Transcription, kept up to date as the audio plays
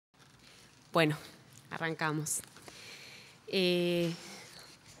Bueno, arrancamos.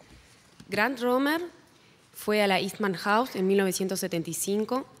 Grant Romer fue a la Eastman House en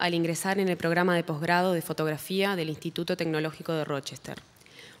 1975 al ingresar en el programa de posgrado de fotografía del Instituto Tecnológico de Rochester.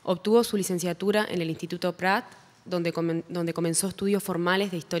 Obtuvo su licenciatura en el Instituto Pratt, donde comenzó estudios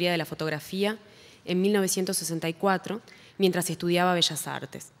formales de historia de la fotografía en 1964, mientras estudiaba Bellas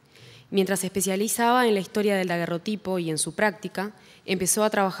Artes. Mientras se especializaba en la historia del daguerrotipo y en su práctica, empezó a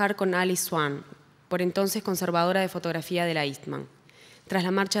trabajar con Alice Swan, por entonces conservadora de fotografía de la Eastman. Tras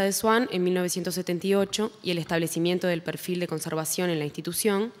la marcha de Swan en 1978 y el establecimiento del perfil de conservación en la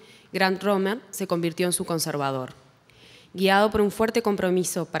institución, Grant Romer se convirtió en su conservador. Guiado por un fuerte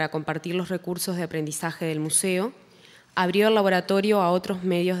compromiso para compartir los recursos de aprendizaje del museo, abrió el laboratorio a otros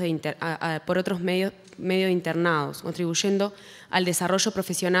medios medio internados, contribuyendo al desarrollo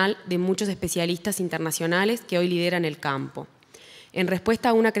profesional de muchos especialistas internacionales que hoy lideran el campo. En respuesta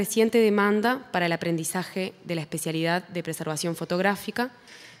a una creciente demanda para el aprendizaje de la especialidad de preservación fotográfica,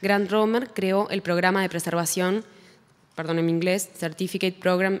 Grant Romer creó el programa de preservación, en inglés, Certificate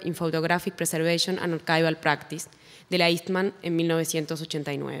Program in Photographic Preservation and Archival Practice, de la Eastman en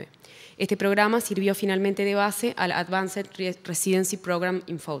 1989. Este programa sirvió finalmente de base al Advanced Residency Program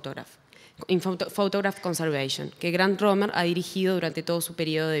in Photograph Conservation, que Grant Romer ha dirigido durante todo su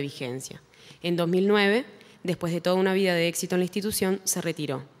periodo de vigencia. En 2009, después de toda una vida de éxito en la institución, se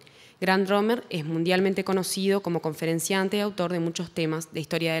retiró. Grant Romer es mundialmente conocido como conferenciante y autor de muchos temas de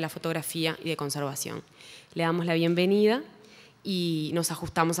historia de la fotografía y de conservación. Le damos la bienvenida y nos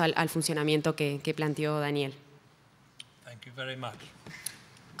ajustamos al funcionamiento que planteó Daniel. Thank you very much.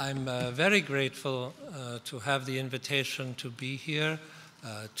 I'm very grateful to have the invitation to be here,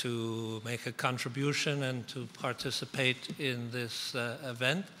 to make a contribution and to participate in this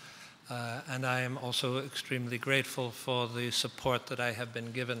event. And I am also extremely grateful for the support that I have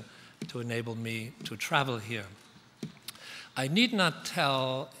been given to enable me to travel here. I need not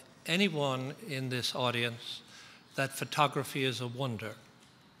tell anyone in this audience that photography is a wonder,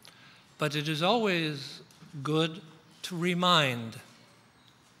 but it is always good to remind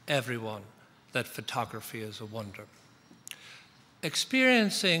everyone that photography is a wonder.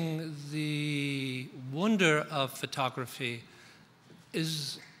 Experiencing the wonder of photography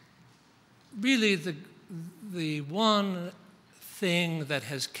is really the one thing that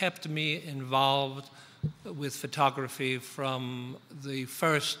has kept me involved with photography from the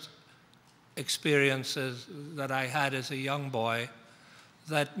first experiences that I had as a young boy,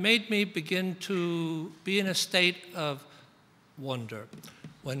 that made me begin to be in a state of wonder.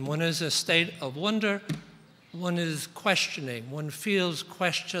 When one is in a state of wonder, one is questioning. One feels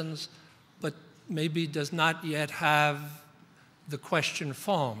questions, but maybe does not yet have the question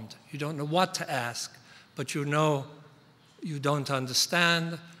formed. You don't know what to ask, but you know you don't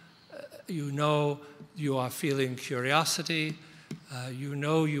understand. You know you are feeling curiosity. You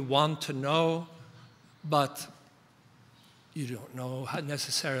know you want to know, but you don't know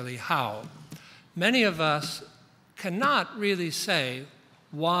necessarily how. Many of us cannot really say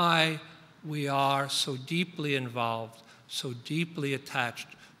why we are so deeply involved, so deeply attached,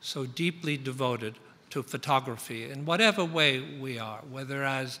 so deeply devoted to photography in whatever way we are, whether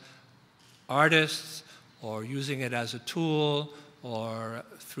as artists or using it as a tool or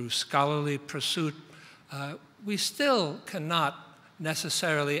through scholarly pursuit. We still cannot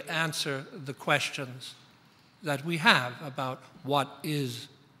necessarily answer the questions that we have about what is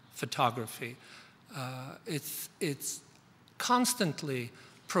photography. It's constantly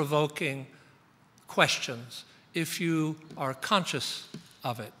provoking questions if you are conscious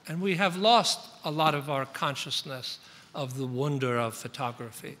of it. And we have lost a lot of our consciousness of the wonder of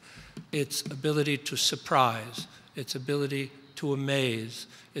photography, its ability to surprise, its ability to amaze,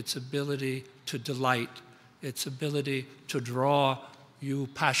 its ability to delight, its ability to draw you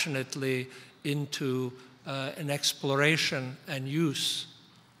passionately into an exploration and use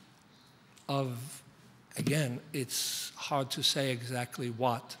of, again, it's hard to say exactly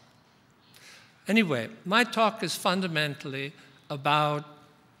what. Anyway, my talk is fundamentally about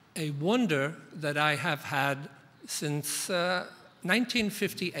a wonder that I have had since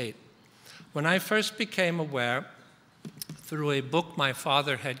 1958, when I first became aware, through a book my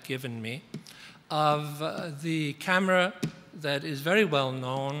father had given me, of the camera that is very well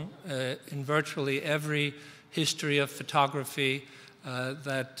known in virtually every history of photography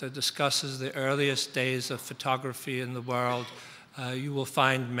that discusses the earliest days of photography in the world. You will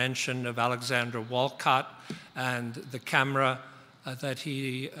find mention of Alexander Wolcott and the camera that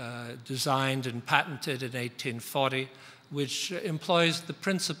he designed and patented in 1840, which employs the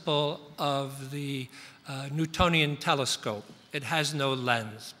principle of the Newtonian telescope. It has no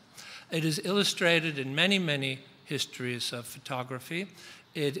lens. It is illustrated in many, many histories of photography.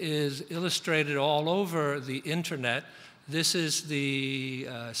 It is illustrated all over the internet. This is the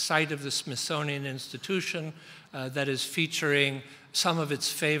site of the Smithsonian Institution that is featuring some of its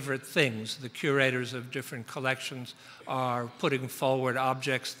favorite things. The curators of different collections are putting forward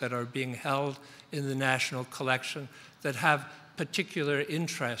objects that are being held in the national collection that have particular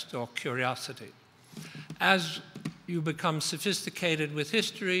interest or curiosity. As you become sophisticated with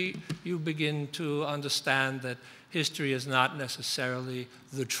history, you begin to understand that history is not necessarily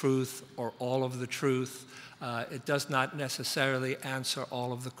the truth or all of the truth. It does not necessarily answer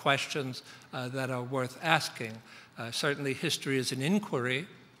all of the questions that are worth asking. Certainly history is an inquiry.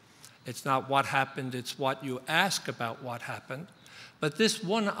 It's not what happened, it's what you ask about what happened. But this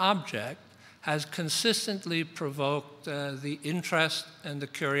one object has consistently provoked the interest and the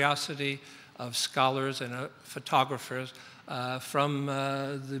curiosity of scholars and photographers from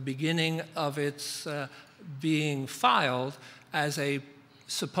the beginning of its being filed as a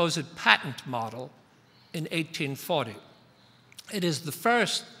supposed patent model in 1840. It is the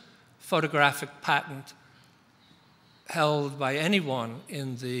first photographic patent held by anyone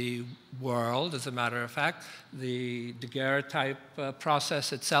in the world. As a matter of fact, the daguerreotype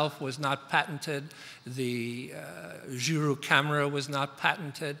process itself was not patented. The Giroux camera was not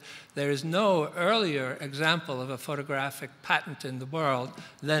patented. There is no earlier example of a photographic patent in the world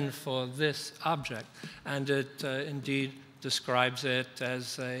than for this object. And it indeed describes it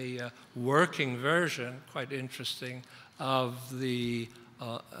as a working version, quite interesting, of the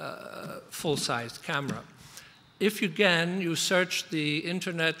full-sized camera. If you search the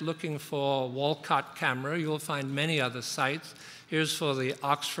internet looking for Wolcott camera, you'll find many other sites. Here's for the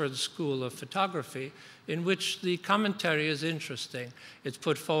Oxford School of Photography, in which the commentary is interesting. It's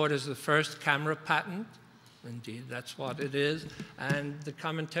put forward as the first camera patent. Indeed, that's what it is. And the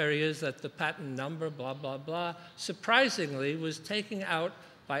commentary is that the patent number, blah, blah, blah, surprisingly was taken out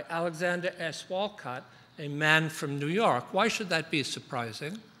by Alexander S. Wolcott, a man from New York. Why should that be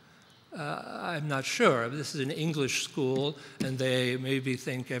surprising? I'm not sure. This is an English school, and they maybe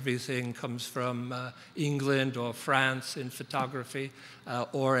think everything comes from England or France in photography,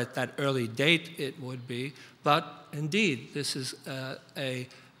 or at that early date it would be. But indeed, this is a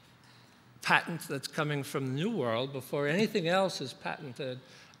patent that's coming from the New World before anything else is patented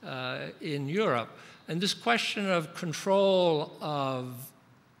in Europe. And this question of control of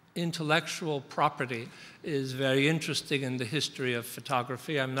intellectual property is very interesting in the history of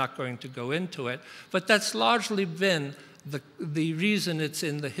photography. I'm not going to go into it, but that's largely been the reason it's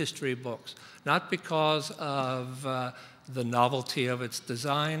in the history books, not because of the novelty of its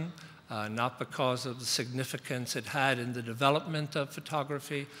design, not because of the significance it had in the development of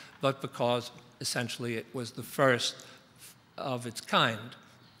photography, but because essentially it was the first of its kind,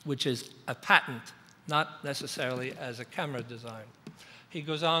 which is a patent, not necessarily as a camera design. He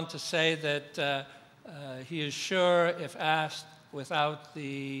goes on to say that he is sure, if asked without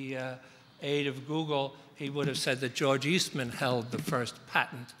the aid of Google, he would have said that George Eastman held the first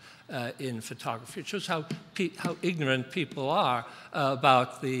patent in photography. It shows how ignorant people are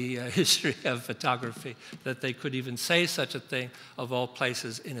about the history of photography, that they could even say such a thing, of all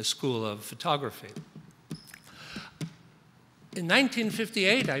places, in a school of photography. In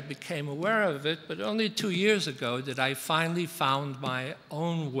 1958, I became aware of it, but only 2 years ago did I finally found my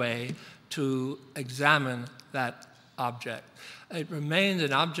own way to examine that object. It remained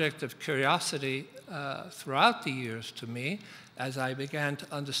an object of curiosity throughout the years to me, as I began to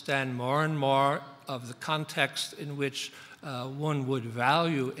understand more and more of the context in which one would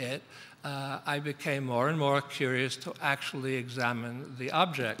value it. I became more and more curious to actually examine the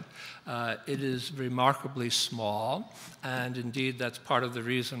object. It is remarkably small, and indeed that's part of the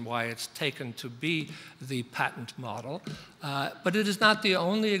reason why it's taken to be the patent model. But it is not the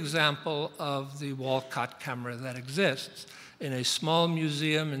only example of the Wolcott camera that exists. In a small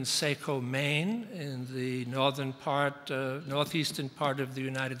museum in Saco, Maine, in the northeastern part of the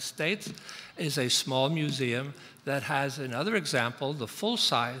United States, is a small museum that has another example, the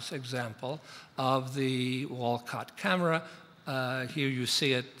full-size example of the Wolcott camera. Here you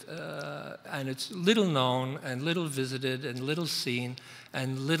see it, and it's little known and little visited and little seen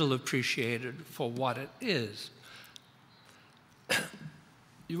and little appreciated for what it is.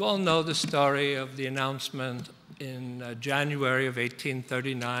 You all know the story of the announcement in January of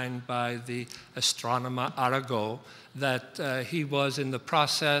 1839 by the astronomer Arago that he was in the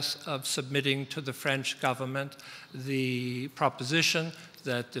process of submitting to the French government the proposition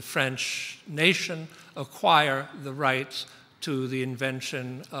that the French nation acquire the rights to the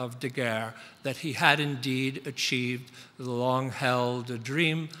invention of Daguerre, that he had indeed achieved the long-held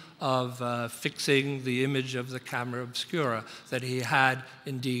dream of fixing the image of the camera obscura, that he had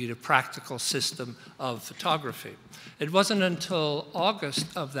indeed a practical system of photography. It wasn't until August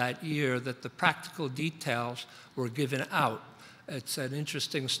of that year that the practical details were given out. It's an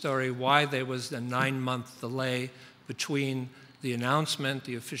interesting story why there was a 9-month delay between the announcement,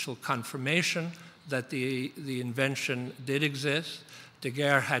 the official confirmation that the invention did exist.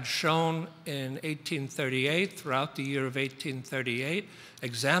 Daguerre had shown in 1838, throughout the year of 1838,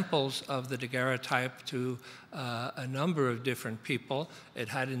 examples of the daguerreotype to a number of different people. It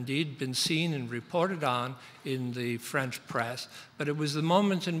had indeed been seen and reported on in the French press, but it was the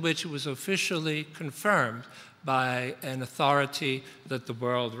moment in which it was officially confirmed by an authority that the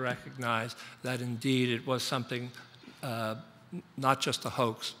world recognized that indeed it was something, not just a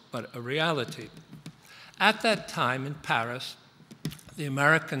hoax, but a reality. At that time in Paris, the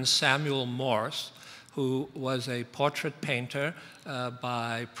American Samuel Morse, who was a portrait painter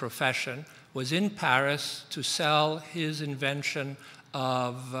by profession, was in Paris to sell his invention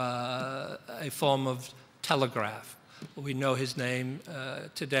of a form of telegraph. We know his name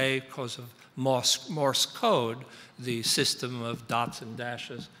today because of Morse code, the system of dots and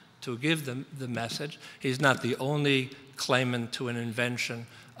dashes to give them the message. He's not the only claimant to an invention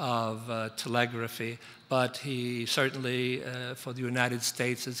of telegraphy, but he certainly, for the United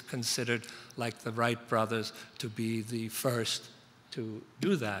States, is considered, like the Wright brothers, to be the first to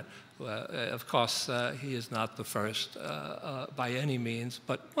do that. Of course, he is not the first by any means,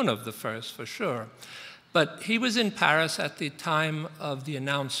 but one of the first for sure. But he was in Paris at the time of the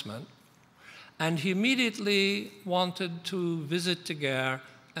announcement, and he immediately wanted to visit Daguerre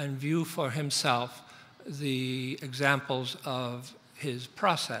and view for himself the examples of his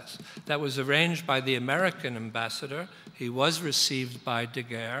process. That was arranged by the American ambassador. He was received by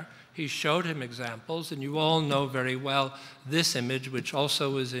Daguerre. He showed him examples, and you all know very well this image, which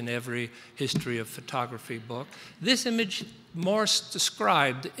also is in every history of photography book. This image Morse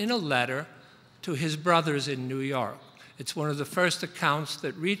described in a letter to his brothers in New York. It's one of the first accounts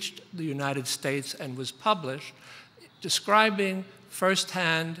that reached the United States and was published, describing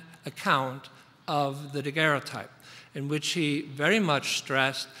firsthand account of the daguerreotype, in which he very much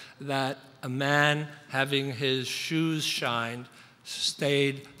stressed that a man having his shoes shined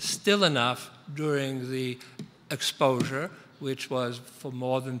stayed still enough during the exposure, which was for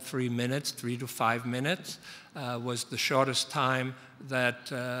more than 3 minutes, 3 to 5 minutes, was the shortest time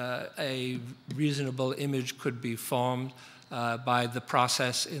that a reasonable image could be formed by the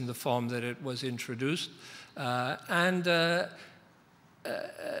process in the form that it was introduced.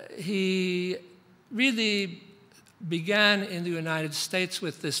 He really began in the United States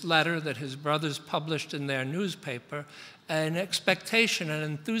with this letter that his brothers published in their newspaper, an expectation and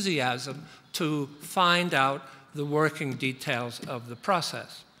enthusiasm to find out the working details of the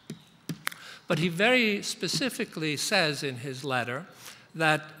process. But he very specifically says in his letter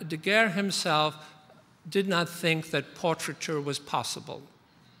that Daguerre himself did not think that portraiture was possible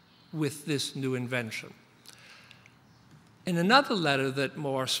with this new invention. In another letter that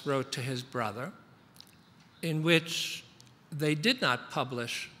Morse wrote to his brother, in which they did not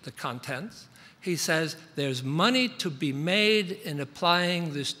publish the contents, he says, there's money to be made in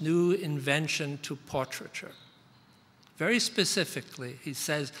applying this new invention to portraiture. Very specifically, he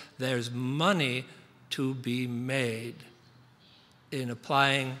says, there's money to be made in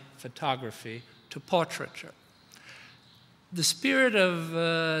applying photography to portraiture. The spirit of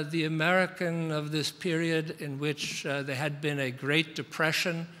the American of this period, in which there had been a Great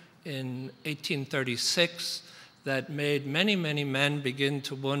Depression in 1836 that made many, many men begin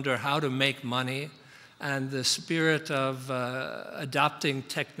to wonder how to make money, and the spirit of adopting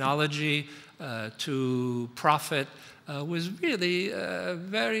technology to profit was really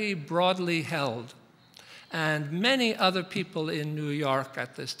very broadly held. And many other people in New York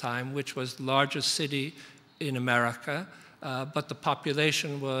at this time, which was the largest city in America, but the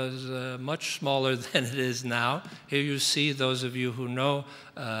population was much smaller than it is now. Here you see, those of you who know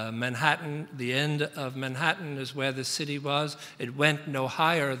Manhattan, the end of Manhattan is where the city was. It went no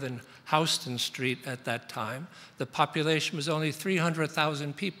higher than Houston Street at that time. The population was only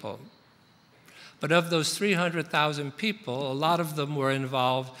 300,000 people. But of those 300,000 people, a lot of them were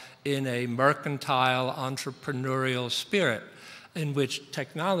involved in a mercantile, entrepreneurial spirit, in which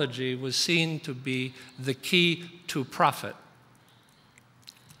technology was seen to be the key to profit.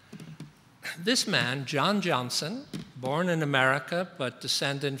 This man, John Johnson, born in America but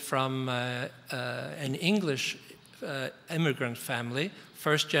descendant from an English immigrant family,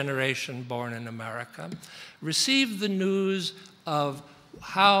 first generation born in America, received the news of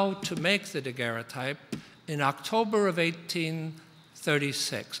how to make the daguerreotype in October of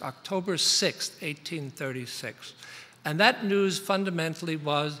 1836, October 6th, 1836. And that news fundamentally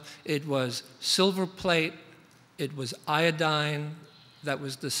was, it was silver plate, it was iodine that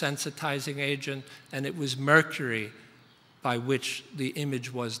was the sensitizing agent, and it was mercury by which the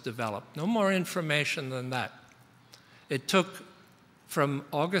image was developed. No more information than that. It took from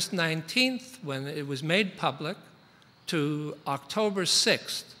August 19th, when it was made public, to October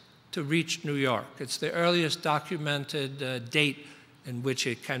 6th to reach New York. It's the earliest documented date in which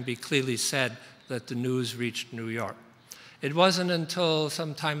it can be clearly said that the news reached New York. It wasn't until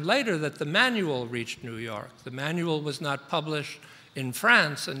some time later that the manual reached New York. The manual was not published in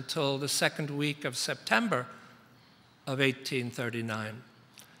France until the second week of September of 1839,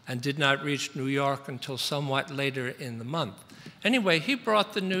 and did not reach New York until somewhat later in the month. Anyway, he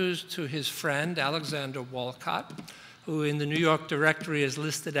brought the news to his friend, Alexander Wolcott, who in the New York Directory is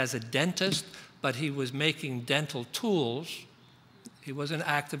listed as a dentist, but he was making dental tools. He wasn't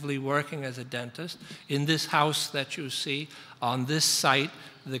actively working as a dentist. In this house that you see, on this site,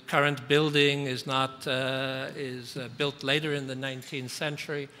 the current building is built later in the 19th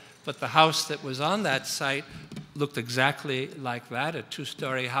century, but the house that was on that site looked exactly like that, a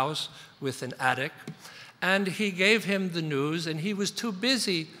two-story house with an attic. And he gave him the news, and he was too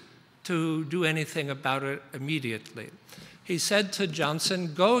busy to do anything about it immediately. He said to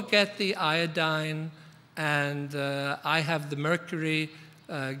Johnson, "Go get the iodine, and I have the mercury,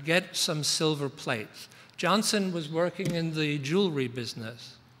 get some silver plates." Johnson was working in the jewelry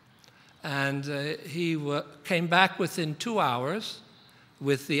business, and he came back within 2 hours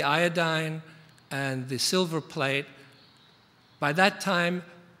with the iodine and the silver plate. By that time,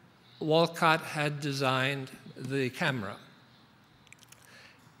 Wolcott had designed the camera.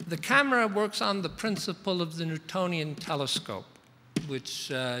 The camera works on the principle of the Newtonian telescope,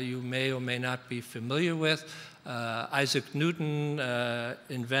 which you may or may not be familiar with. Isaac Newton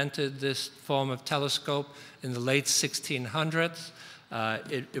invented this form of telescope in the late 1600s.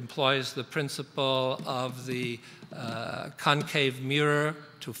 It employs the principle of the concave mirror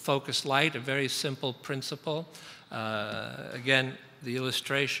to focus light, a very simple principle. Again, the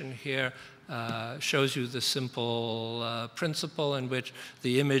illustration here shows you the simple principle in which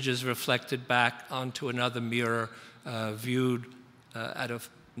the image is reflected back onto another mirror viewed at a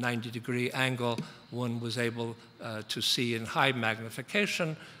 90-degree angle. One was able to see in high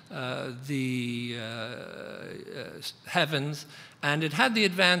magnification the heavens, and it had the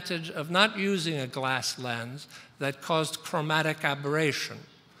advantage of not using a glass lens that caused chromatic aberration.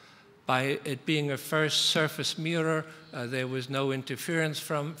 By it being a first surface mirror, there was no interference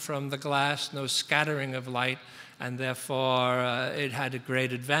from the glass, no scattering of light, and therefore it had a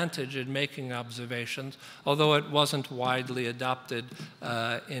great advantage in making observations, although it wasn't widely adopted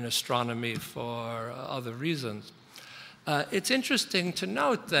in astronomy for other reasons. It's interesting to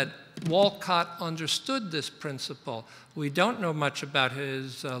note that Wolcott understood this principle. We don't know much about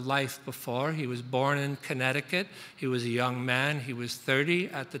his life before. He was born in Connecticut. He was a young man. He was 30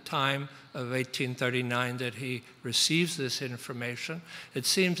 at the time of 1839 that he receives this information. It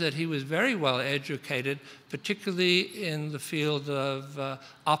seems that he was very well educated, particularly in the field of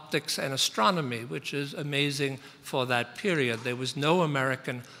optics and astronomy, which is amazing for that period. There was no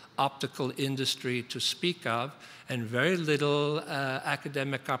American optical industry to speak of, and very little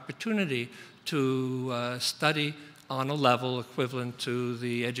academic opportunity to study on a level equivalent to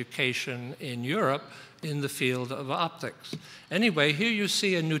the education in Europe in the field of optics. Anyway, here you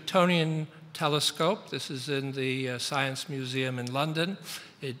see a Newtonian telescope. This is in the Science Museum in London.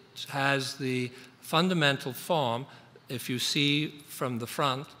 It has the fundamental form, if you see from the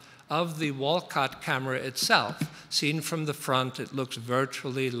front, of the Wolcott camera itself. Seen from the front, it looks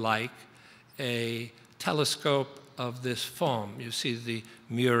virtually like a telescope of this form. You see the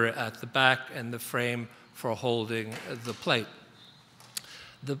mirror at the back and the frame for holding the plate.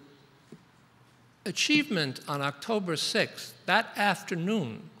 The achievement on October 6th, that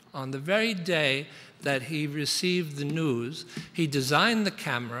afternoon, on the very day that he received the news, he designed the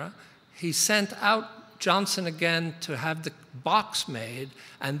camera, he sent out Johnson again to have the box made,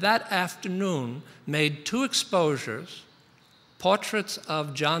 and that afternoon made 2 exposures, portraits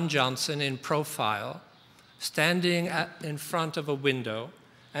of John Johnson in profile, standing in front of a window,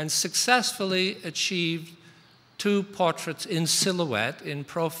 and successfully achieved 2 portraits in silhouette, in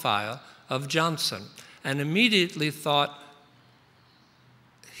profile, of Johnson, and immediately thought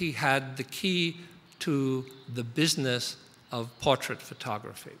he had the key to the business of portrait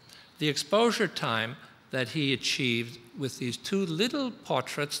photography. The exposure time that he achieved with these two little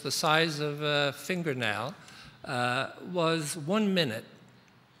portraits the size of a fingernail was 1 minute.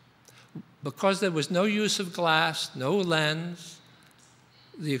 Because there was no use of glass, no lens,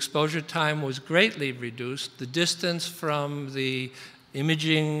 the exposure time was greatly reduced. The distance from the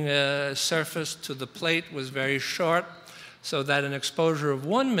imaging surface to the plate was very short, so that an exposure of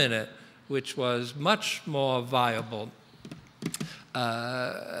 1 minute, which was much more viable,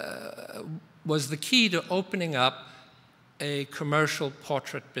 was the key to opening up a commercial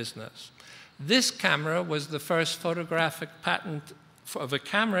portrait business. This camera was the first photographic patent of a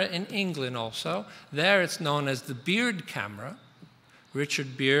camera in England also. There it's known as the Beard camera.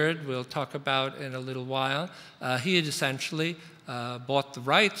 Richard Beard, we'll talk about in a little while. He had essentially bought the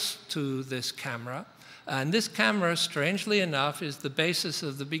rights to this camera. And this camera, strangely enough, is the basis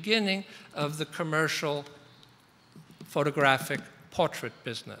of the beginning of the commercial photographic portrait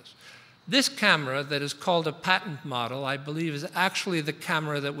business. This camera that is called a patent model, I believe, is actually the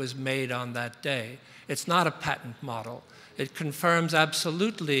camera that was made on that day. It's not a patent model. It confirms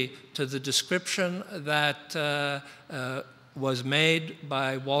absolutely to the description that was made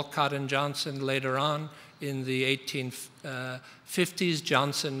by Wolcott and Johnson later on in the 1850s.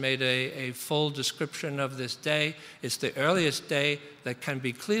 Johnson made a full description of this day. It's the earliest day that can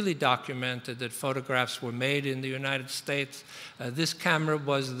be clearly documented that photographs were made in the United States. This camera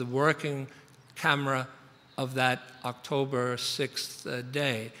was the working camera of that October 6th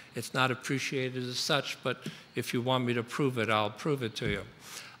day. It's not appreciated as such, but if you want me to prove it, I'll prove it to you.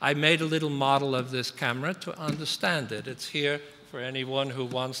 I made a little model of this camera to understand it. It's here for anyone who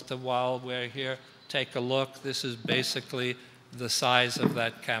wants to, while we're here, take a look. This is basically the size of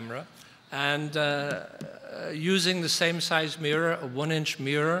that camera. And using the same size mirror, a 1-inch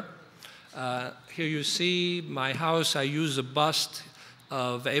mirror, here you see my house. I use a bust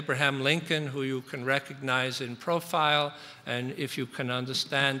of Abraham Lincoln, who you can recognize in profile. And if you can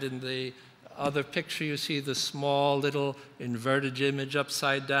understand in the other picture, you see the small little inverted image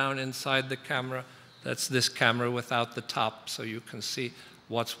upside down inside the camera. That's this camera without the top, so you can see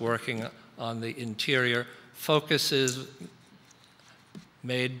what's working on the interior. Focus is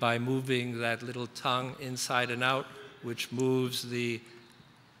made by moving that little tongue inside and out, which moves the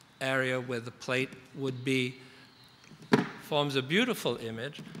area where the plate would be. Forms a beautiful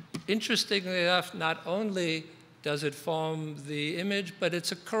image. Interestingly enough, not only does it form the image, but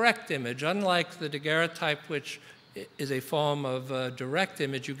it's a correct image. Unlike the daguerreotype, which is a form of a direct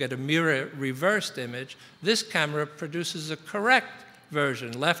image, you get a mirror reversed image. This camera produces a correct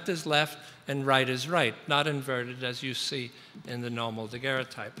version. Left is left and right is right, not inverted as you see in the normal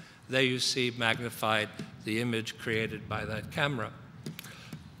daguerreotype. There you see magnified the image created by that camera.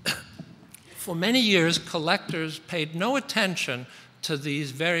 For many years, collectors paid no attention to these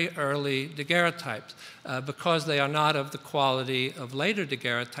very early daguerreotypes. Because they are not of the quality of later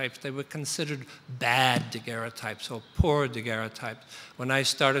daguerreotypes, they were considered bad daguerreotypes or poor daguerreotypes. When I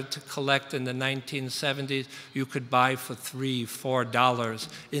started to collect in the 1970s, you could buy for $3, $4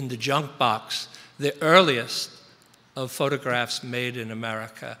 in the junk box the earliest of photographs made in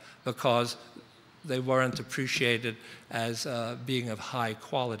America because they weren't appreciated as being of high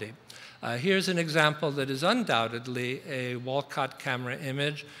quality. Here's an example that is undoubtedly a Wolcott camera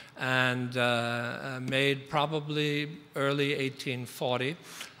image and made probably early 1840.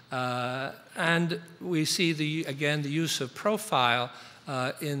 And we see, again, the use of profile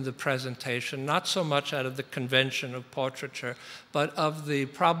in the presentation, not so much out of the convention of portraiture, but of the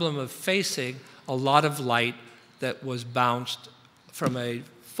problem of facing a lot of light that was bounced from a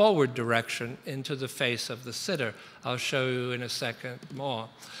forward direction into the face of the sitter. I'll show you in a second more.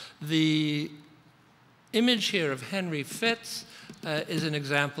 The image here of Henry Fitz is an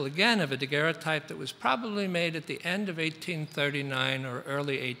example, again, of a daguerreotype that was probably made at the end of 1839 or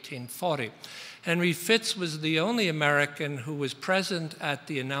early 1840. Henry Fitz was the only American who was present at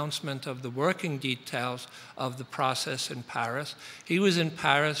the announcement of the working details of the process in Paris. He was in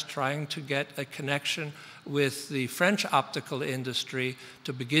Paris trying to get a connection with the French optical industry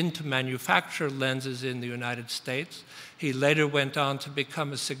to begin to manufacture lenses in the United States. He later went on to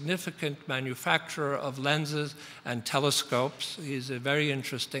become a significant manufacturer of lenses and telescopes. He's a very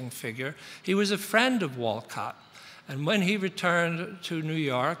interesting figure. He was a friend of Wolcott. And when he returned to New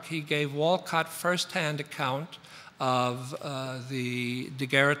York, he gave Wolcott first-hand account of the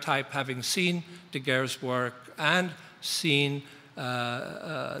daguerreotype, having seen Daguerre's work and seen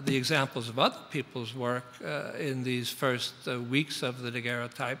the examples of other people's work in these first weeks of the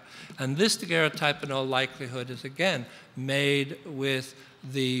daguerreotype. And this daguerreotype, in all likelihood, is again made with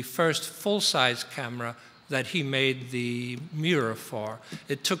the first full-size camera that he made the mirror for.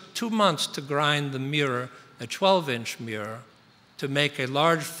 It took 2 months to grind the mirror, a 12-inch mirror, to make a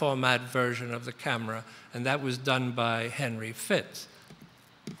large format version of the camera, and that was done by Henry Fitz.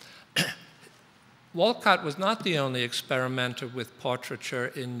 Wolcott was not the only experimenter with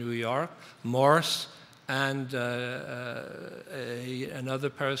portraiture in New York. Morse and another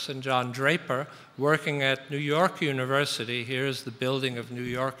person, John Draper, working at New York University. Here's the building of New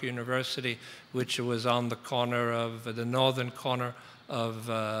York University, which was on the corner of the northern corner of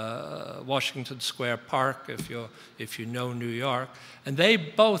Washington Square Park, if you know New York. And they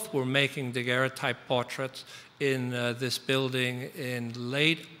both were making daguerreotype portraits in this building in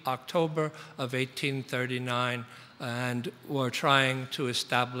late October of 1839, and were trying to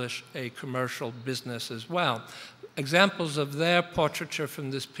establish a commercial business as well. Examples of their portraiture from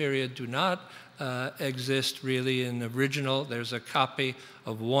this period do not exist really in the original. There's a copy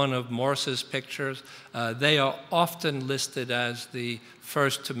of one of Morse's pictures. They are often listed as the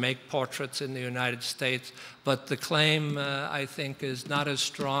first to make portraits in the United States, but the claim, I think, is not as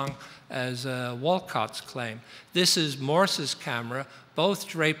strong as Wolcott's claim. This is Morse's camera. Both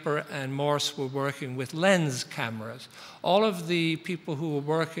Draper and Morse were working with lens cameras. All of the people who were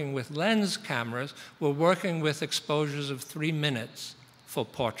working with lens cameras were working with exposures of 3 minutes for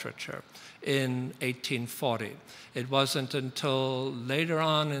portraiture in 1840. It wasn't until later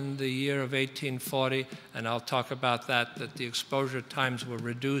on in the year of 1840, and I'll talk about that the exposure times were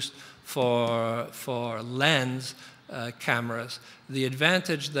reduced for lens cameras. The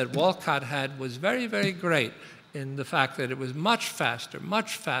advantage that Wolcott had was very, very great in the fact that it was much faster,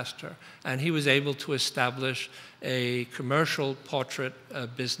 and he was able to establish a commercial portrait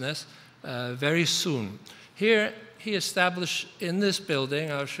business very soon. Here, he established in this building,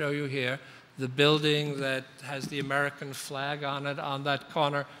 I'll show you here, the building that has the American flag on it on that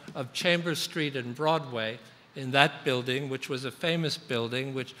corner of Chambers Street and Broadway. In that building, which was a famous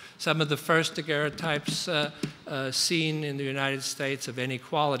building, which some of the first daguerreotypes seen in the United States of any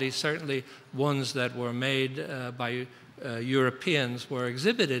quality, certainly ones that were made by Europeans, were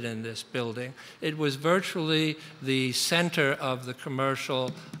exhibited in this building. It was virtually the center of the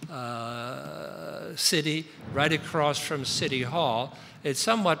commercial city, right across from City Hall. It's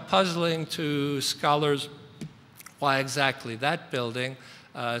somewhat puzzling to scholars why exactly that building,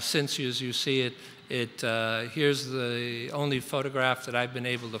 since as you see it, here's the only photograph that I've been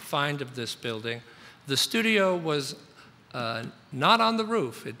able to find of this building. The studio was not on the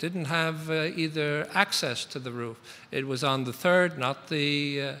roof. It didn't have either access to the roof. It was on the third, not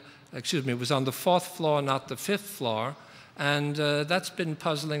the, it was on the 4th floor, not the 5th floor. And that's been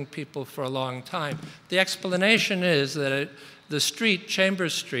puzzling people for a long time. The explanation is that the street,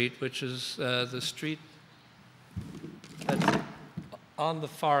 Chambers Street, which is the street that's on the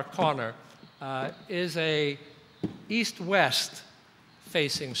far corner, is a east-west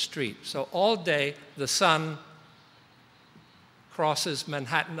facing street. So all day the sun crosses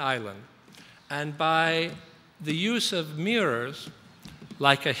Manhattan Island. And by the use of mirrors,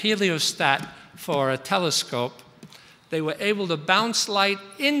 like a heliostat for a telescope, they were able to bounce light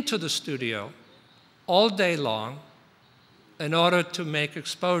into the studio all day long in order to make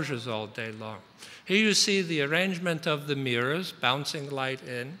exposures all day long. Here you see the arrangement of the mirrors, bouncing light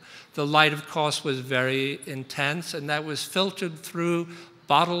in. The light, of course, was very intense, and that was filtered through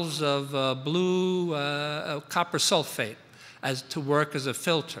bottles of blue copper sulfate to work as a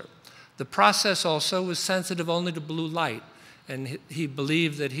filter. The process also was sensitive only to blue light, and he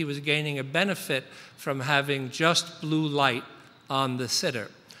believed that he was gaining a benefit from having just blue light on the sitter.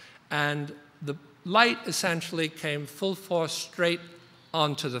 And the light essentially came full force straight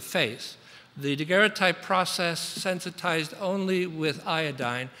onto the face. The daguerreotype process, sensitized only with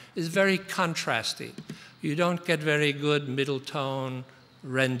iodine, is very contrasty. You don't get very good middle tone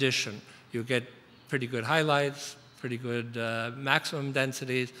rendition. You get pretty good highlights, pretty good maximum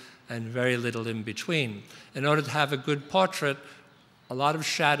densities, and very little in between. In order to have a good portrait, a lot of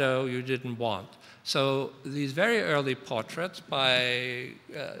shadow you didn't want. So these very early portraits, by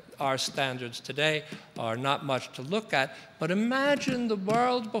our standards today, are not much to look at. But imagine the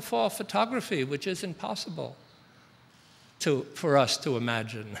world before photography, which is impossible for us to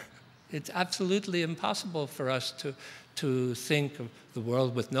imagine. It's absolutely impossible for us to think of the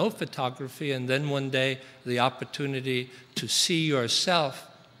world with no photography, and then one day the opportunity to see yourself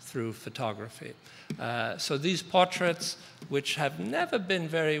through photography. So these portraits, which have never been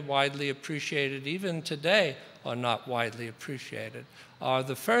very widely appreciated, even today are not widely appreciated, are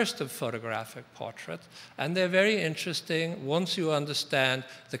the first of photographic portraits, and they're very interesting once you understand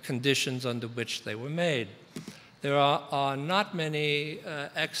the conditions under which they were made. There are not many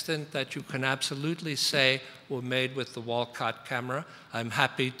extant that you can absolutely say were made with the Wolcott camera. I'm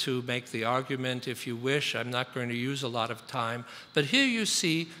happy to make the argument if you wish. I'm not going to use a lot of time. But here you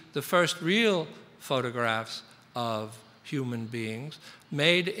see the first real photographs of human beings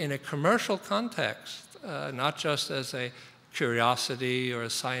made in a commercial context, not just as a curiosity or a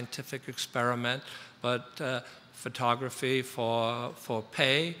scientific experiment, but photography for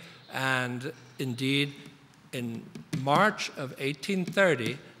pay. And indeed, in March of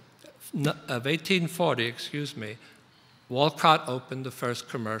 1840, excuse me, Wolcott opened the first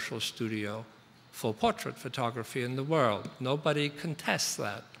commercial studio for portrait photography in the world. Nobody contests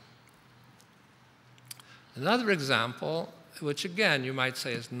that. Another example, which again you might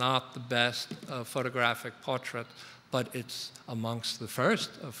say is not the best photographic portrait, but it's amongst the first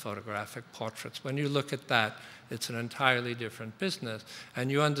of photographic portraits. When you look at that, it's an entirely different business. And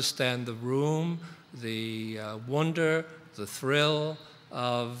you understand the room, the wonder, the thrill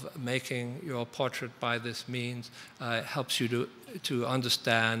of making your portrait by this means helps you to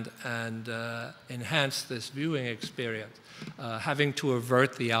understand and enhance this viewing experience. Having to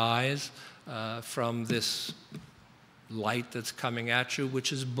avert the eyes from this light that's coming at you,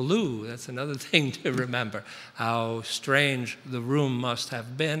 which is blue. That's another thing to remember, how strange the room must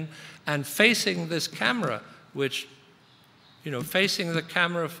have been. And facing this camera, which, you know, facing the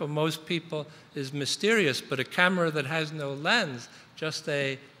camera for most people is mysterious, but a camera that has no lens, just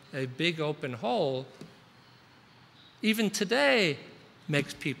a big open hole, even today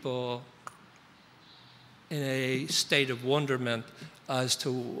makes people in a state of wonderment as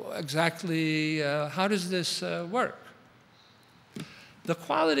to exactly how does this work. The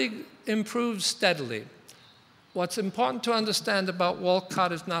quality improves steadily. What's important to understand about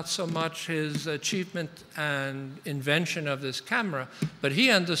Wolcott is not so much his achievement and invention of this camera, but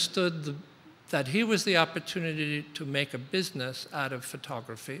he understood that he was the opportunity to make a business out of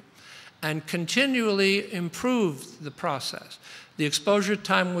photography and continually improved the process. The exposure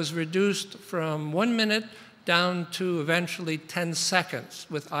time was reduced from 1 minute down to eventually 10 seconds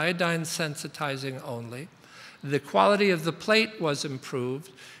with iodine sensitizing only. The quality of the plate was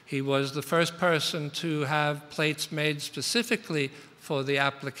improved. He was the first person to have plates made specifically for the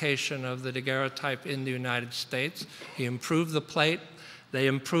application of the daguerreotype in the United States. He improved the plate. They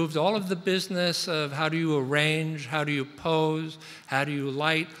improved all of the business of how do you arrange, how do you pose, how do you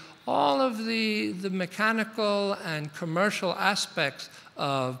light, all of the mechanical and commercial aspects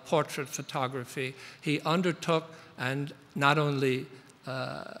of portrait photography he undertook and not only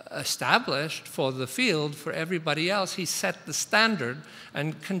established for the field, for everybody else, he set the standard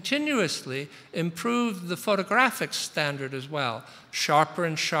and continuously improved the photographic standard as well. Sharper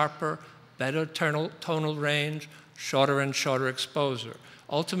and sharper, better tonal range, shorter and shorter exposure.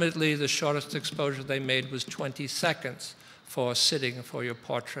 Ultimately, the shortest exposure they made was 20 seconds for sitting for your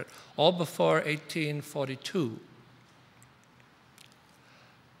portrait, all before 1842.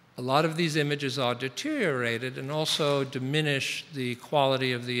 A lot of these images are deteriorated and also diminish the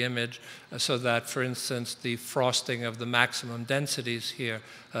quality of the image so that, for instance, the frosting of the maximum densities here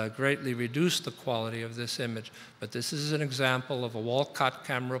greatly reduced the quality of this image. But this is an example of a Wolcott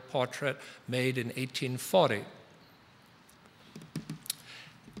camera portrait made in 1840.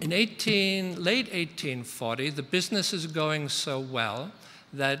 In late 1840, the business is going so well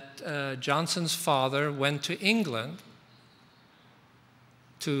that Johnson's father went to England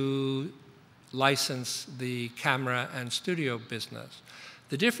to license the camera and studio business.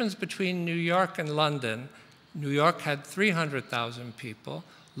 The difference between New York and London, New York had 300,000 people,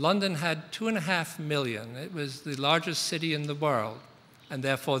 London had 2.5 million. It was the largest city in the world, and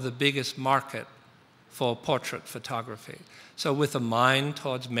therefore the biggest market for portrait photography. So with a mind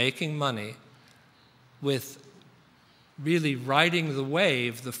towards making money, with really riding the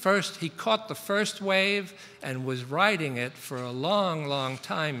wave, he caught the first wave and was riding it for a long, long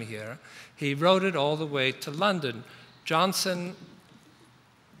time here. He rode it all the way to London. Johnson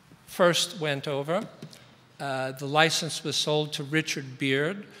first went over. The license was sold to Richard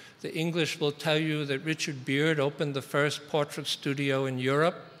Beard. The English will tell you that Richard Beard opened the first portrait studio in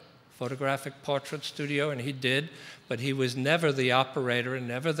Europe, photographic portrait studio, and he did, but he was never the operator and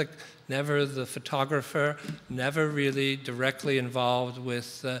never the photographer, never really directly involved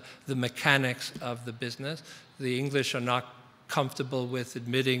with the mechanics of the business. The English are not comfortable with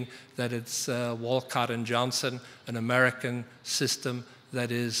admitting that it's Wolcott and Johnson, an American system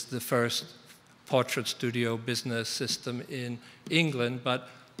that is the first portrait studio business system in England. But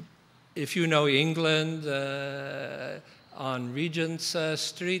if you know England, on Regent's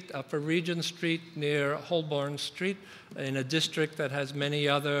Street, Upper Regent Street, near Holborn Street, in a district that has many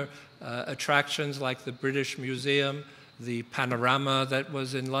other attractions like the British Museum, the Panorama that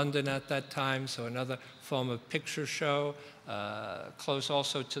was in London at that time, so another form of picture show, close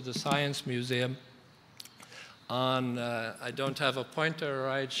also to the Science Museum. On, I don't have a pointer or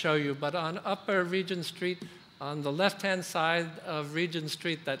I'd show you, but on Upper Regent Street, on the left-hand side of Regent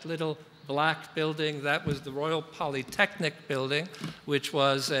Street, that little black building, that was the Royal Polytechnic building, which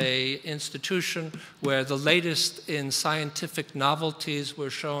was an institution where the latest in scientific novelties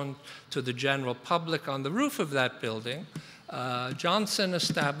were shown to the general public. On the roof of that building, Johnson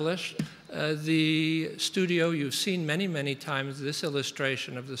established the studio. You've seen many, many times this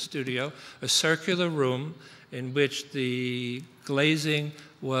illustration of the studio, a circular room in which the glazing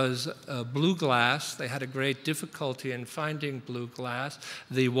was blue glass. They had a great difficulty in finding blue glass.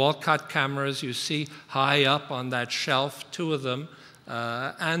 The Wolcott cameras you see high up on that shelf, 2 of them,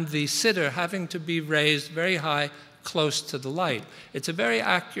 and the sitter having to be raised very high, close to the light. It's a very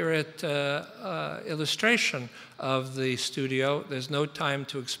accurate illustration of the studio. There's no time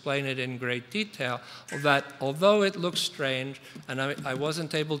to explain it in great detail, that although it looks strange, and I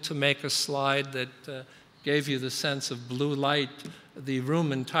wasn't able to make a slide that gave you the sense of blue light, the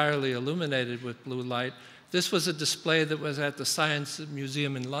room entirely illuminated with blue light. This was a display that was at the Science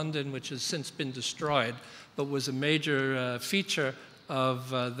Museum in London, which has since been destroyed, but was a major feature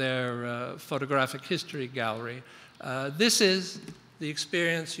of their photographic history gallery. This is the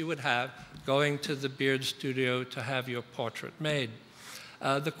experience you would have going to the Beard Studio to have your portrait made.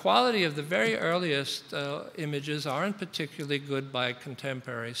 The quality of the very earliest images aren't particularly good by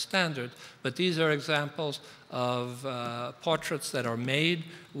contemporary standards, but these are examples of portraits that are made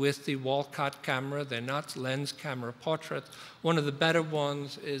with the Wolcott camera. They're not lens camera portraits. One of the better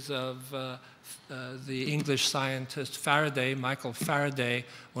ones is of the English scientist Faraday, Michael Faraday,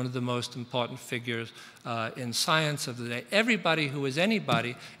 one of the most important figures in science of the day. Everybody who is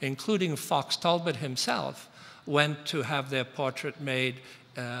anybody, including Fox Talbot himself, went to have their portrait made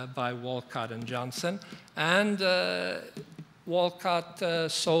by Wolcott and Johnson. And Wolcott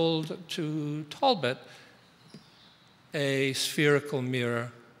sold to Talbot a spherical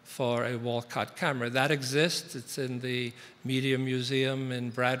mirror for a Wolcott camera. That exists. It's in the Media Museum in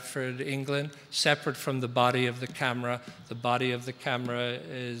Bradford, England, separate from the body of the camera. The body of the camera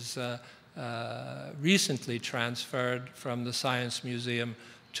is recently transferred from the Science Museum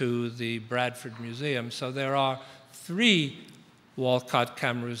to the Bradford Museum. So there are 3 Wolcott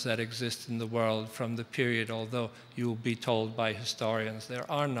cameras that exist in the world from the period, although you will be told by historians there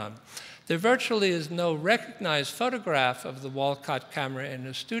are none. There virtually is no recognized photograph of the Wolcott camera in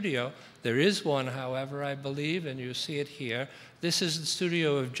a studio. There is one, however, I believe, and you see it here. This is the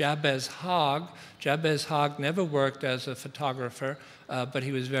studio of Jabez Hogg. Jabez Hogg never worked as a photographer, but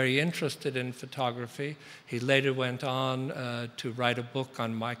he was very interested in photography. He later went on to write a book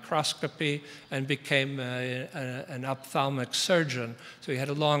on microscopy and became an ophthalmic surgeon. So he had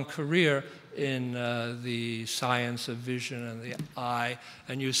a long career in the science of vision and the eye.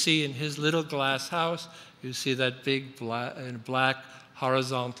 And you see in his little glass house, you see that big black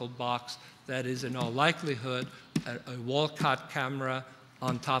horizontal box that is in all likelihood a Wolcott camera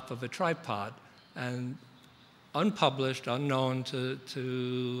on top of a tripod, and unpublished, unknown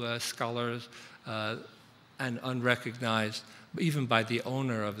to scholars, and unrecognized even by the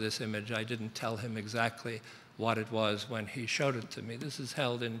owner of this image. I didn't tell him exactly what it was when he showed it to me. This is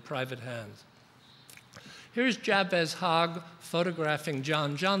held in private hands. Here's Jabez Hogg photographing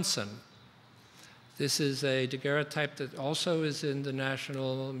John Johnson. This is a daguerreotype that also is in the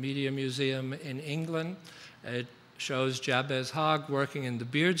National Media Museum in England. It shows Jabez Hogg working in the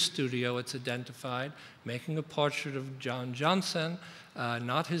Beard Studio, it's identified, making a portrait of John Johnson,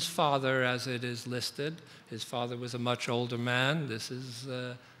 not his father as it is listed. His father was a much older man. This is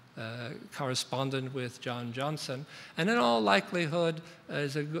correspondent with John Johnson. And in all likelihood,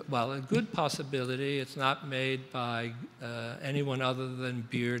 is a good possibility it's not made by anyone other than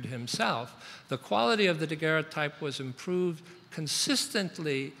Beard himself. The quality of the daguerreotype was improved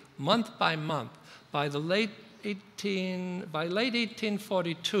consistently, month by month. By late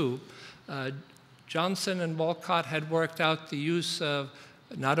 1842, Johnson and Wolcott had worked out the use of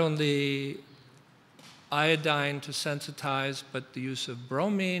not only iodine to sensitize, but the use of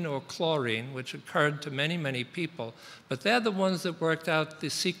bromine or chlorine, which occurred to many, many people. But they're the ones that worked out the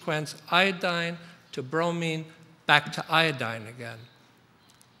sequence iodine to bromine back to iodine again,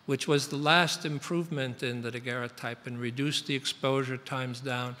 which was the last improvement in the daguerreotype and reduced the exposure times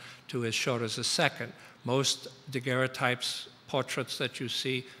down to as short as a second. Most daguerreotypes, portraits that you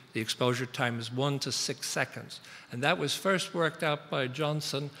see, the exposure time is 1 to 6 seconds. And that was first worked out by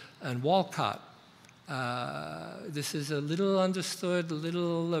Johnson and Wolcott. This is a little understood, a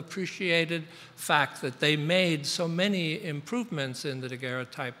little appreciated fact that they made so many improvements in the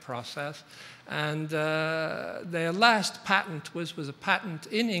daguerreotype process. And their last patent was a patent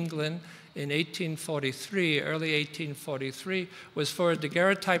in England in 1843, early 1843, was for a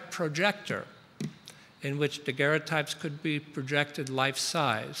daguerreotype projector in which daguerreotypes could be projected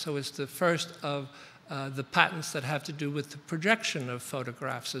life-size. So it's the first of the patents that have to do with the projection of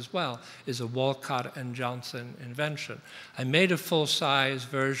photographs as well, is a Wolcott and Johnson invention. I made a full-size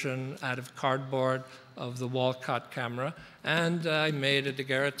version out of cardboard of the Wolcott camera, and I made a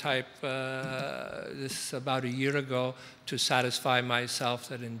daguerreotype this about a year ago to satisfy myself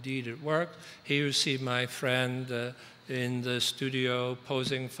that indeed it worked. Here you see my friend in the studio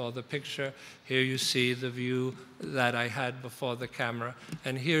posing for the picture. Here you see the view that I had before the camera.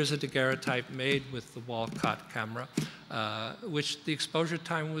 And here's a daguerreotype made with the Wolcott camera, which the exposure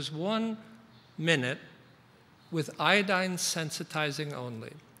time was 1 minute with iodine sensitizing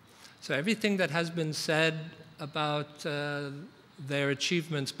only. So everything that has been said about their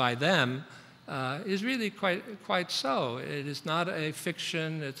achievements by them is really quite so. It is not a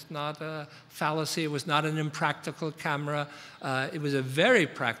fiction, it's not a fallacy, it was not an impractical camera. It was a very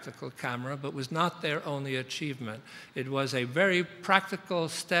practical camera, but was not their only achievement. It was a very practical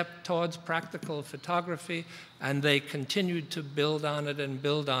step towards practical photography, and they continued to build on it and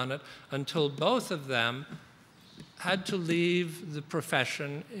build on it until both of them had to leave the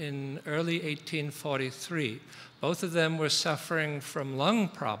profession in early 1843. Both of them were suffering from lung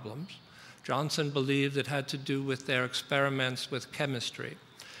problems. Johnson believed it had to do with their experiments with chemistry.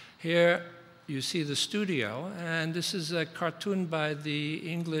 Here you see the studio, and this is a cartoon by the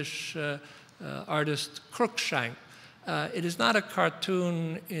English artist Cruikshank. It is not a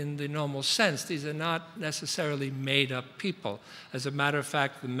cartoon in the normal sense. These are not necessarily made-up people. As a matter of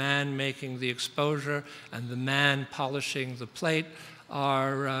fact, the man making the exposure and the man polishing the plate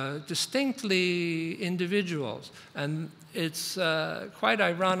are distinctly individuals. And it's quite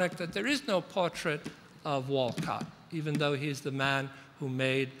ironic that there is no portrait of Wolcott, even though he's the man who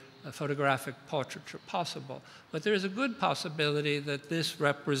made a photographic portraiture possible. But there is a good possibility that this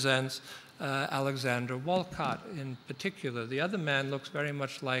represents Alexander Wolcott in particular. The other man looks very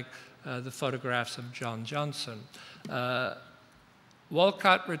much like the photographs of John Johnson.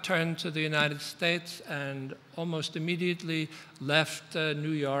 Wolcott returned to the United States and almost immediately left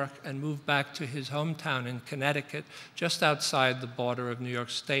New York and moved back to his hometown in Connecticut, just outside the border of New York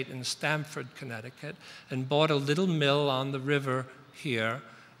State in Stamford, Connecticut, and bought a little mill on the river here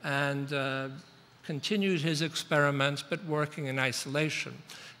and continued his experiments, but working in isolation.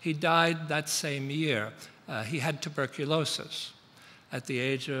 He died that same year. He had tuberculosis. At the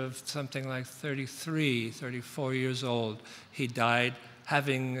age of something like 33, 34 years old, he died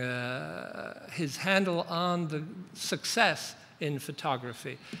having his handle on the success in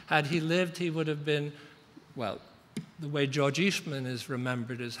photography. Had he lived, he would have been, well, the way George Eastman is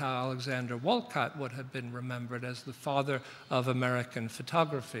remembered is how Alexander Wolcott would have been remembered as the father of American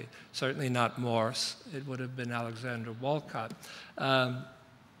photography. Certainly not Morse. It would have been Alexander Wolcott.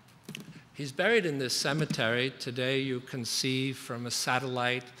 He's buried in this cemetery. Today you can see from a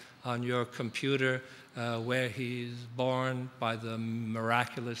satellite on your computer where he's born by the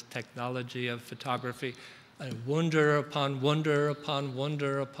miraculous technology of photography. And wonder upon wonder upon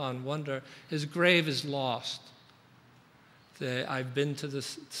wonder upon wonder. His grave is lost. I've been to the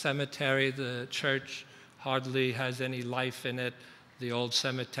cemetery. The church hardly has any life in it. The old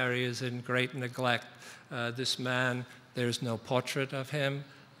cemetery is in great neglect. This man, there's no portrait of him.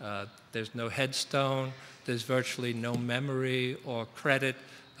 There's no headstone. There's virtually no memory or credit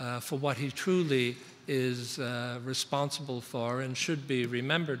for what he truly is responsible for and should be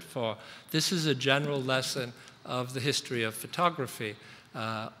remembered for. This is a general lesson of the history of photography.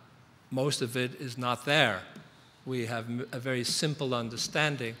 Most of it is not there. We have a very simple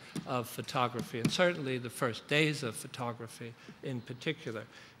understanding of photography, and certainly the first days of photography in particular.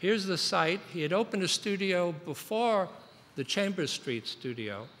 Here's the site. He had opened a studio before the Chambers Street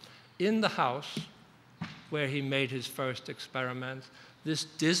studio in the house where he made his first experiments. This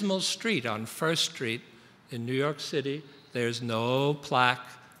dismal street on First Street in New York City, there's no plaque,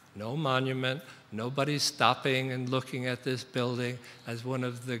 no monument, nobody stopping and looking at this building as one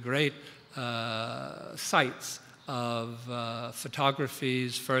of the great sites of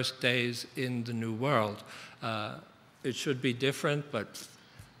photography's first days in the New World. It should be different, but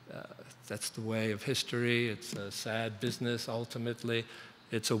that's the way of history. It's a sad business, ultimately.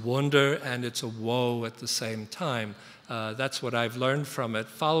 It's a wonder and it's a woe at the same time. That's what I've learned from it.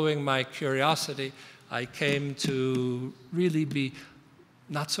 Following my curiosity, I came to really be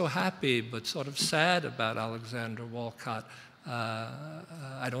not so happy, but sort of sad about Alexander Wolcott.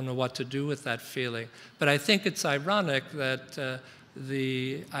 I don't know what to do with that feeling. But I think it's ironic that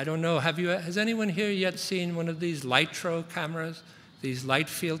I don't know, has anyone here yet seen one of these Lightro cameras, these light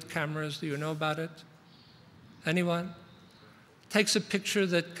field cameras? Do you know about it? Anyone? Takes a picture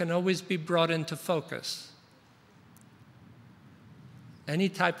that can always be brought into focus. Any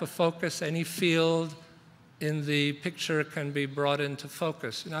type of focus, any field in the picture can be brought into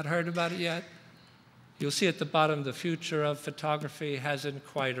focus. You not heard about it yet? You'll see at the bottom, the future of photography hasn't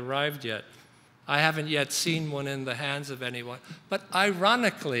quite arrived yet. I haven't yet seen one in the hands of anyone. But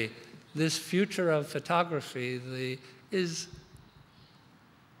ironically, this future of photography is,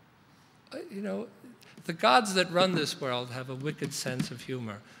 you know, the gods that run this world have a wicked sense of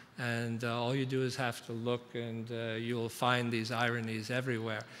humor. And all you do is have to look, and you'll find these ironies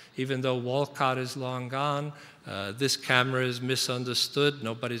everywhere. Even though Wolcott is long gone, this camera is misunderstood.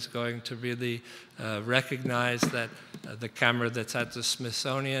 Nobody's going to really recognize that the camera that's at the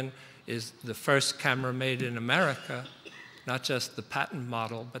Smithsonian is the first camera made in America, not just the patent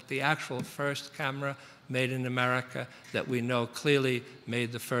model, but the actual first camera made in America that we know clearly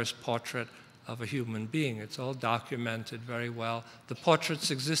made the first portrait of a human being. It's all documented very well. The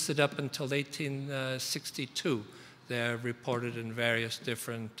portraits existed up until 1862. They're reported in various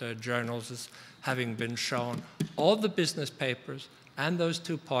different journals as having been shown. All the business papers and those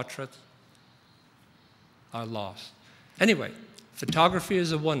two portraits are lost. Anyway, photography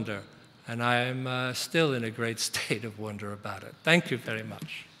is a wonder, and I'm still in a great state of wonder about it. Thank you very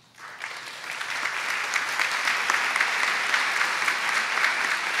much.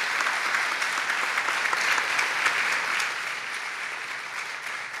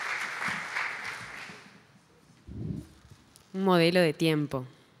 Un modelo de tiempo.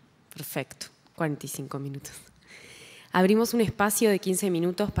 Perfecto. 45 minutos. Abrimos un espacio de 15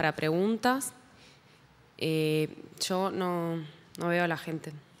 minutos para preguntas. Yo no veo a la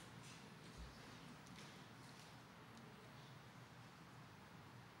gente.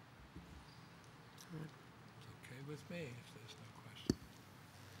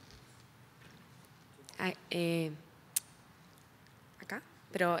 Acá,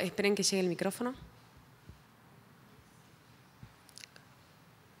 pero esperen que llegue el micrófono.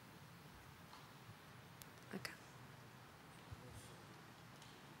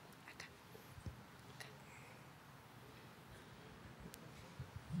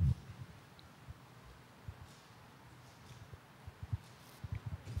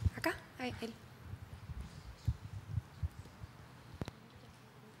 Él.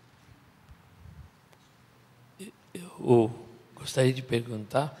 Eu gostaria de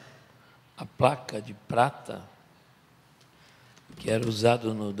perguntar, a placa de prata que era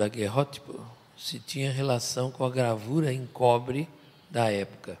usado no daguerrótipo, se tinha relação com a gravura em cobre da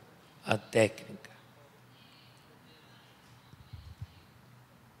época, a técnica.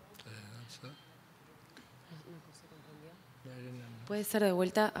 Puede ser de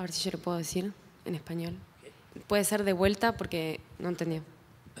vuelta, a ver si yo lo puedo decir en español. Puede ser de vuelta porque no entendí.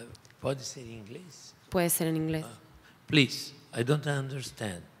 Pode ser em inglês? Puede ser en inglés. Please, I don't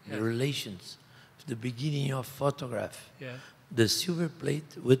understand the relations to the beginning of photograph. Yeah. The silver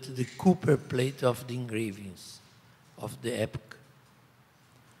plate with the copper plate of the engravings of the epoch.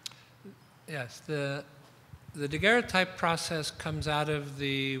 Yes, the daguerreotype process comes out of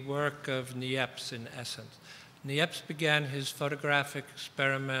the work of Niepce, in essence. Niepce began his photographic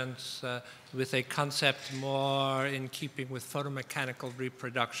experiments with a concept more in keeping with photomechanical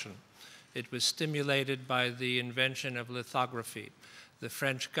reproduction. It was stimulated by the invention of lithography. The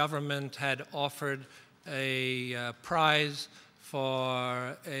French government had offered a prize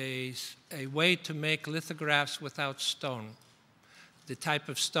for a way to make lithographs without stone. The type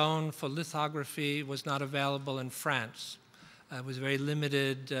of stone for lithography was not available in France. It was a very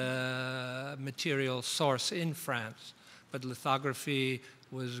limited material source in France, but lithography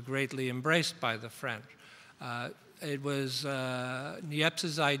was greatly embraced by the French. It was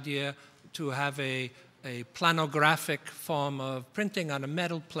Niepce's idea to have a planographic form of printing on a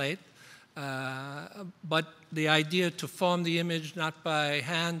metal plate, but the idea to form the image not by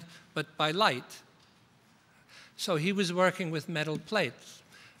hand, but by light. So he was working with metal plates.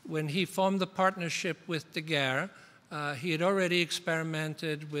 When he formed the partnership with Daguerre, he had already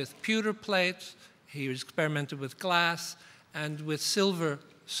experimented with pewter plates, he experimented with glass, and with silver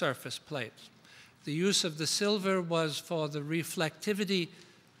surface plates. The use of the silver was for the reflectivity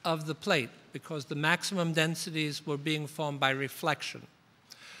of the plate, because the maximum densities were being formed by reflection.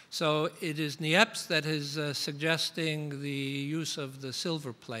 So it is Niepce that is suggesting the use of the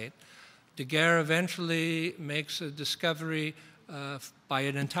silver plate. Daguerre eventually makes a discovery by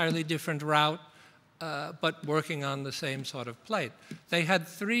an entirely different route, but working on the same sort of plate. They had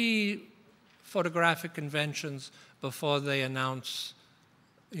 3 photographic conventions before they announce,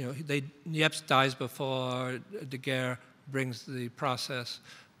 Niepce dies before Daguerre brings the process,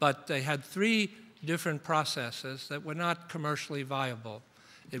 but they had 3 different processes that were not commercially viable.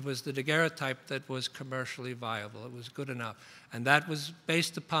 It was the daguerreotype that was commercially viable. It was good enough. And that was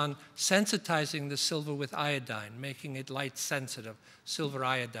based upon sensitizing the silver with iodine, making it light sensitive, silver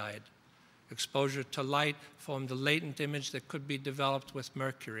iodide. Exposure to light formed a latent image that could be developed with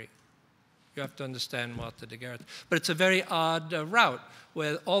mercury. You have to understand what the daguerreotype. But it's a very odd route,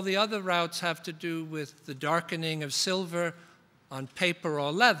 where all the other routes have to do with the darkening of silver on paper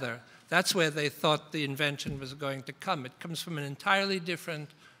or leather. That's where they thought the invention was going to come. It comes from an entirely different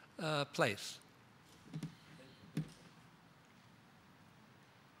place.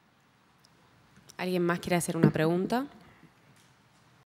 ¿Alguien más quiere hacer una pregunta?